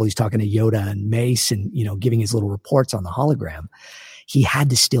Jedi Temple, he's talking to Yoda and Mace and, giving his little reports on the hologram. He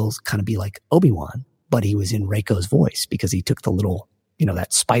had to still kind of be like Obi-Wan, but he was in Reiko's voice because he took the little,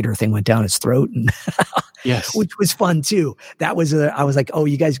 that spider thing went down his throat, and yes, which was fun too. That was, I was like, oh,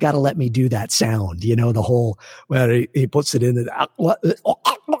 you guys got to let me do that sound, the whole, where he puts it in, and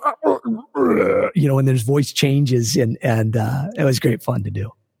then his voice changes, and it was great fun to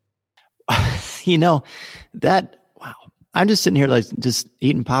do. Wow. I'm just sitting here like just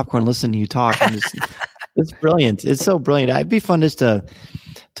eating popcorn, listening to you talk. It's brilliant. It's so brilliant. It'd be fun just to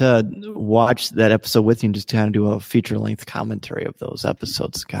watch that episode with you and just kind of do a feature length commentary of those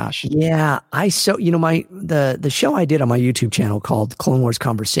episodes. Gosh. Yeah. The show I did on my YouTube channel called Clone Wars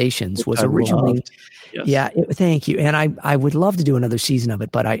Conversations was originally, thank you. And I would love to do another season of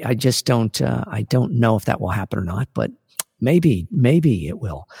it, but I just don't know if that will happen or not, but maybe it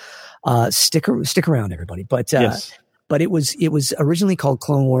will. Stick around, everybody. But, yes. But it was originally called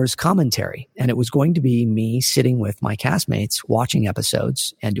Clone Wars Commentary, and it was going to be me sitting with my castmates watching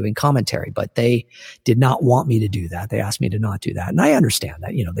episodes and doing commentary, but they did not want me to do that. They asked me to not do that. And I understand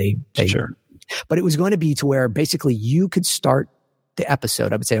that, they sure. But it was going to be to where basically you could start the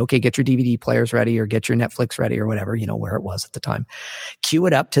episode. I would say, okay, get your DVD players ready or get your Netflix ready or whatever, where it was at the time. Cue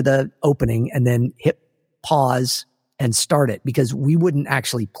it up to the opening and then hit pause and start it, because we wouldn't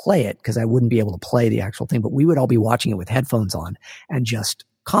actually play it because I wouldn't be able to play the actual thing, but we would all be watching it with headphones on and just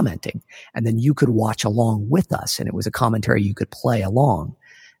commenting. And then you could watch along with us. And it was a commentary you could play along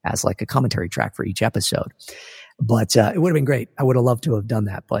as like a commentary track for each episode. But it would have been great. I would have loved to have done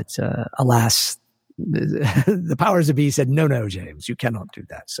that. But alas, the powers that be said, no, James, you cannot do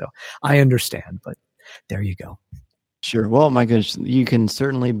that. So I understand, but there you go. Sure. Well, my goodness, you can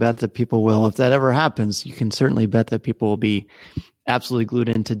certainly bet that people will. If that ever happens, you can certainly bet that people will be absolutely glued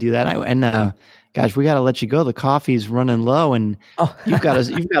in to do that. Gosh, we got to let you go. The coffee's running low, and you've got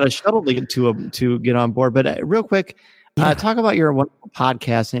a shuttle to get on board. But real quick, talk about your wonderful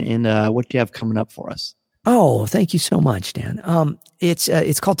podcast and what you have coming up for us. Oh, thank you so much, Dan.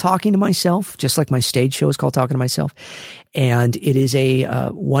 It's called Talking to Myself, just like my stage show is called Talking to Myself. And it is a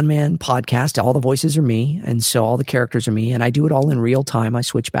one-man podcast. All the voices are me, and so all the characters are me, and I do it all in real time. I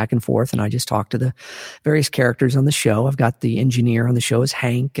switch back and forth, and I just talk to the various characters on the show. I've got the engineer on the show is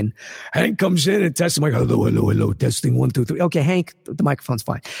Hank, and Hank comes in and tests the mic. Hello, testing 1, 2, 3. Okay, Hank, the microphone's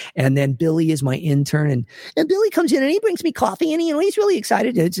fine. And then Billy is my intern, and Billy comes in and he brings me coffee, and he's really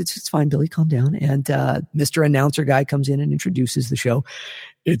excited. It's fine, Billy, calm down. And Mr. Announcer guy comes in and introduces the show.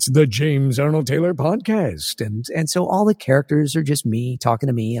 It's the James Arnold Taylor podcast. And so all the characters are just me talking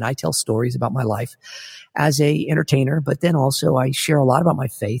to me, and I tell stories about my life as a entertainer, but then also I share a lot about my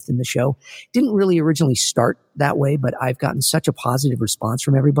faith in the show. Didn't really originally start that way, but I've gotten such a positive response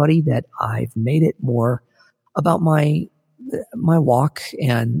from everybody that I've made it more about my walk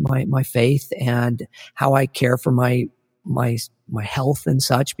and my faith and how I care for my health and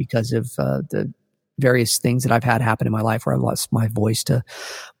such because of the various things that I've had happen in my life where I lost my voice to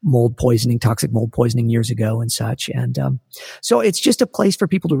toxic mold poisoning years ago and such. And so it's just a place for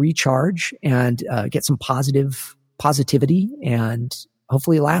people to recharge and get some positivity and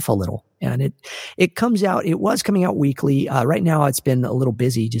hopefully laugh a little. And it comes out, it was coming out weekly. Right now it's been a little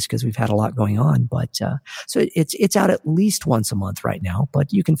busy just because we've had a lot going on, but, so it's out at least once a month right now,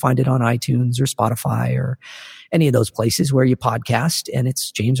 but you can find it on iTunes or Spotify or any of those places where you podcast, and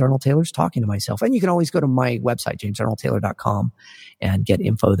it's James Arnold Taylor's Talking to Myself. And you can always go to my website, jamesarnoldtaylor.com, and get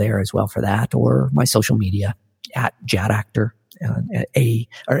info there as well for that, or my social media at JatActor,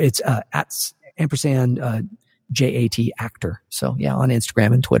 it's at ampersand, JAT Actor. So yeah, on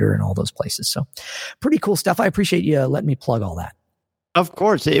Instagram and Twitter and all those places. So pretty cool stuff. I appreciate you letting me plug all that. Of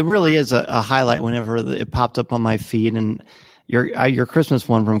course. It really is a highlight whenever it popped up on my feed, and your Christmas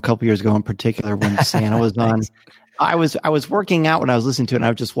one from a couple years ago in particular when Santa was on. I was working out when I was listening to it, and I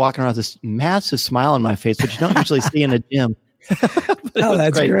was just walking around with this massive smile on my face, which you don't usually see in a gym. Oh,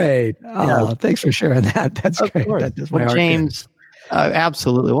 that's great. Oh, thanks for sharing that. That's great. That does my heart James,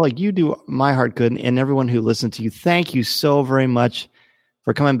 absolutely. Well, you do my heart good, and everyone who listens to you, thank you so very much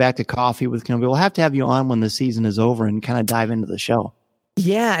for coming back to Coffee with Kenobi. We'll have to have you on when the season is over and kind of dive into the show.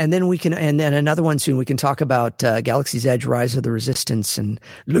 Yeah, and then and then another one soon. We can talk about Galaxy's Edge: Rise of the Resistance and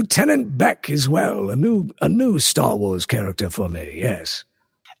Lieutenant Beck as well. A new Star Wars character for me. Yes,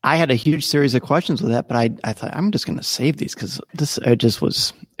 I had a huge series of questions with that, but I thought I'm just going to save these because it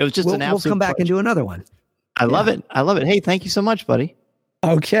was just an absolute. We'll come back and do another one. I love it. I love it. Hey, thank you so much, buddy.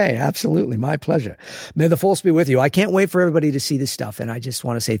 Okay, absolutely. My pleasure. May the force be with you. I can't wait for everybody to see this stuff. And I just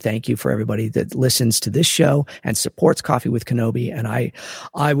want to say thank you for everybody that listens to this show and supports Coffee with Kenobi. And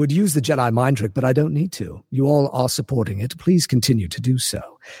I would use the Jedi mind trick, but I don't need to. You all are supporting it. Please continue to do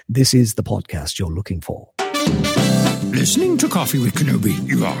so. This is the podcast you're looking for. Listening to Coffee with Kenobi,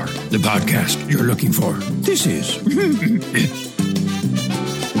 you are the podcast you're looking for. This is...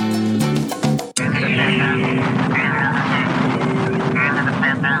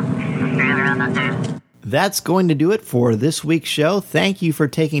 That's going to do it for this week's show. Thank you for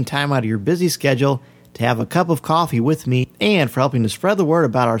taking time out of your busy schedule to have a cup of coffee with me and for helping to spread the word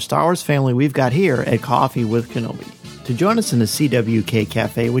about our Star Wars family we've got here at Coffee with Kenobi. to join us in the CWK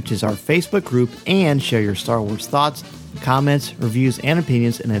Cafe, which is our Facebook group, and share your Star Wars thoughts, comments, reviews, and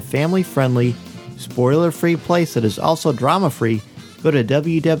opinions in a family-friendly, spoiler-free place that is also drama-free, go to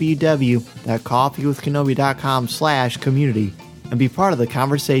www.coffeewithkenobi.com/community and be part of the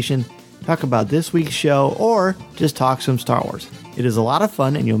conversation, talk about this week's show, or just talk some Star Wars. It is a lot of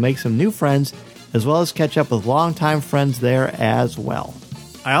fun, and you'll make some new friends, as well as catch up with longtime friends there as well.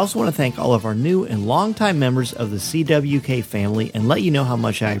 I also want to thank all of our new and longtime members of the CWK family and let you know how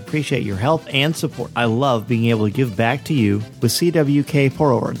much I appreciate your help and support. I love being able to give back to you with CWK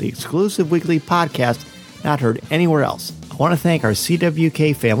Pour Over, the exclusive weekly podcast not heard anywhere else. I want to thank our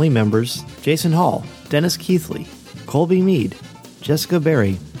CWK family members, Jason Hall, Dennis Keithley, Colby Mead, Jessica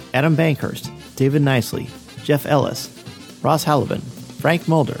Berry, Adam Bankhurst, David Nicely, Jeff Ellis, Ross Halliban, Frank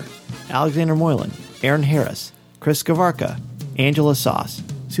Mulder, Alexander Moylan, Aaron Harris, Chris Gavarka, Angela Sauce,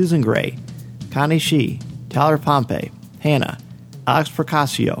 Susan Gray, Connie Shee, Tyler Pompey, Hannah, Alex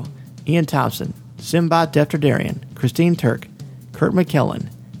Procasio, Ian Thompson, Simbad Defterdarian, Christine Turk, Kurt McKellen,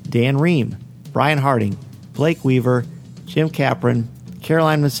 Dan Ream, Brian Harding, Blake Weaver, Jim Capron,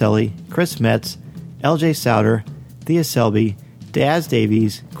 Caroline Maselli, Chris Metz, LJ Souter, Thea Selby, Daz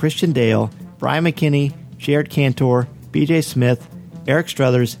Davies, Christian Dale, Brian McKinney, Jared Cantor, BJ Smith, Eric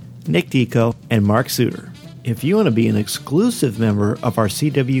Struthers, Nick Deco, and Mark Suter. If you want to be an exclusive member of our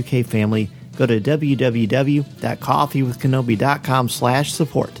CWK family, go to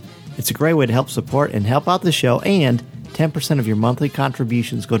www.coffeewithkenobi.com/support. It's a great way to help support and help out the show, and 10% of your monthly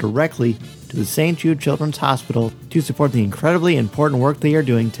contributions go directly to the St. Jude Children's Hospital to support the incredibly important work they are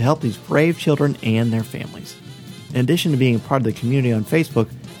doing to help these brave children and their families. In addition to being a part of the community on Facebook,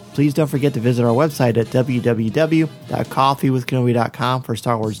 please don't forget to visit our website at www.coffeewithkenobi.com for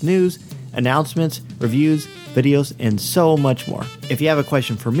Star Wars news, announcements, reviews, videos, and so much more. If you have a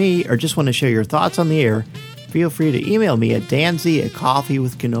question for me or just want to share your thoughts on the air, feel free to email me at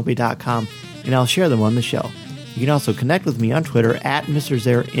danz@coffeewithkenobi.com and I'll share them on the show. You can also connect with me on Twitter at Mr.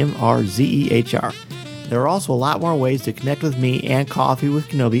 Zer, MRZEHR. There are also a lot more ways to connect with me and Coffee with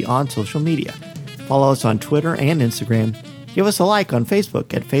Kenobi on social media. Follow us on Twitter and Instagram. Give us a like on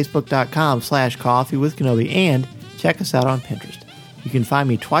Facebook at facebook.com/coffeewithkenobi and check us out on Pinterest. You can find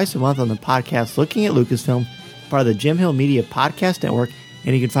me twice a month on the podcast Looking at Lucasfilm, part of the Jim Hill Media Podcast Network,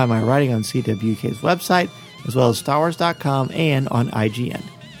 and you can find my writing on CWK's website, as well as StarWars.com and on IGN.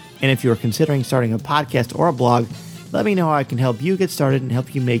 And if you are considering starting a podcast or a blog, let me know how I can help you get started and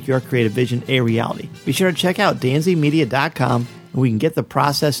help you make your creative vision a reality. Be sure to check out danzymedia.com and we can get the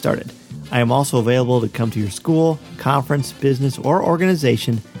process started. I am also available to come to your school, conference, business, or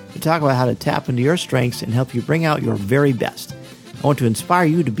organization to talk about how to tap into your strengths and help you bring out your very best. I want to inspire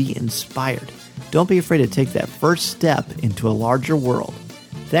you to be inspired. Don't be afraid to take that first step into a larger world.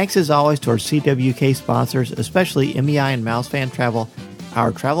 Thanks as always to our CWK sponsors, especially MEI and Mouse Fan Travel,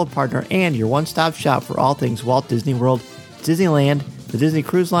 our travel partner and your one-stop shop for all things Walt Disney World, Disneyland, the Disney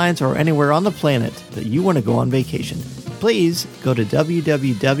Cruise Lines, or anywhere on the planet that you want to go on vacation. Please go to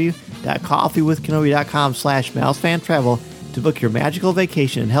www.coffeewithkenobi.com/mousefantravel to book your magical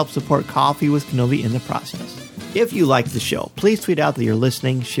vacation and help support Coffee with Kenobi in the process. If you like the show, please tweet out that you're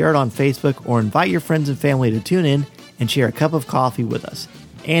listening, share it on Facebook, or invite your friends and family to tune in and share a cup of coffee with us.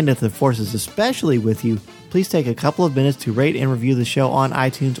 And if the Force is especially with you, please take a couple of minutes to rate and review the show on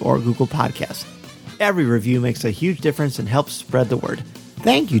iTunes or Google Podcasts. Every review makes a huge difference and helps spread the word.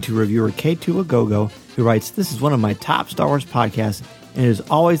 Thank you to reviewer K2Agogo, who writes, "This is one of my top Star Wars podcasts, and it is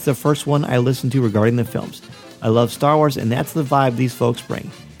always the first one I listen to regarding the films. I love Star Wars, and that's the vibe these folks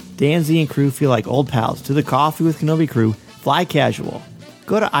bring. Dan Z and crew feel like old pals. To the Coffee with Kenobi crew, fly casual."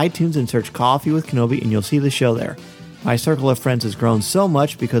 Go to iTunes and search Coffee with Kenobi, and you'll see the show there. My circle of friends has grown so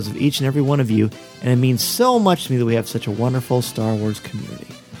much because of each and every one of you, and it means so much to me that we have such a wonderful Star Wars community.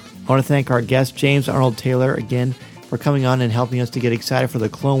 I want to thank our guest, James Arnold Taylor, again for coming on and helping us to get excited for the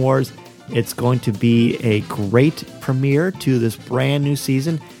Clone Wars. It's going to be a great premiere to this brand new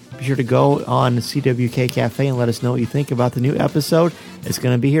season. Be sure to go on CWK Cafe and let us know what you think about the new episode. It's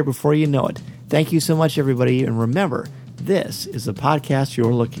going to be here before you know it. Thank you so much, everybody. And remember, this is the podcast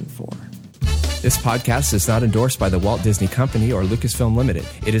you're looking for. This podcast is not endorsed by the Walt Disney Company or Lucasfilm Limited.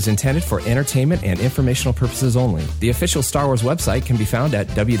 It is intended for entertainment and informational purposes only. The official Star Wars website can be found at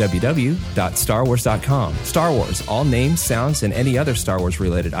www.starwars.com. Star Wars, all names, sounds, and any other Star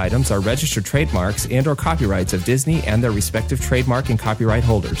Wars-related items are registered trademarks and or copyrights of Disney and their respective trademark and copyright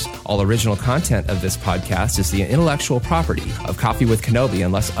holders. All original content of this podcast is the intellectual property of Coffee with Kenobi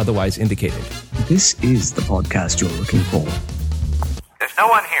unless otherwise indicated. This is the podcast you're looking for. There's no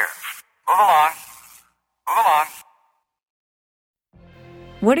one here. Move along. Move along.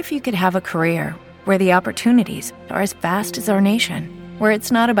 What if you could have a career where the opportunities are as vast as our nation, where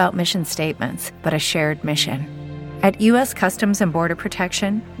it's not about mission statements, but a shared mission. At U.S. Customs and Border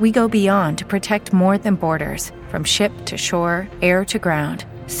Protection, we go beyond to protect more than borders. From ship to shore, air to ground,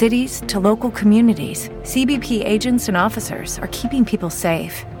 cities to local communities, CBP agents and officers are keeping people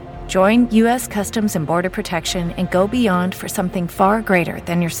safe. Join U.S. Customs and Border Protection and go beyond for something far greater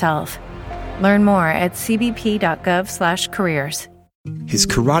than yourself. Learn more at cbp.gov/careers. His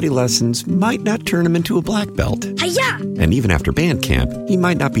karate lessons might not turn him into a black belt. Hi-ya! And even after band camp, he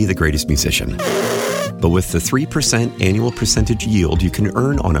might not be the greatest musician. But with the 3% annual percentage yield you can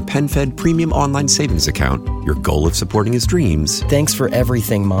earn on a PenFed premium online savings account, your goal of supporting his dreams... Thanks for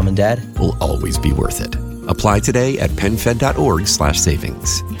everything, Mom and Dad. ...will always be worth it. Apply today at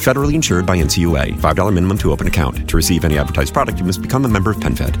PenFed.org/savings. Federally insured by NCUA. $5 minimum to open account. To receive any advertised product, you must become a member of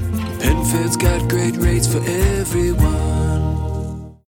PenFed. PenFed's got great rates for everyone.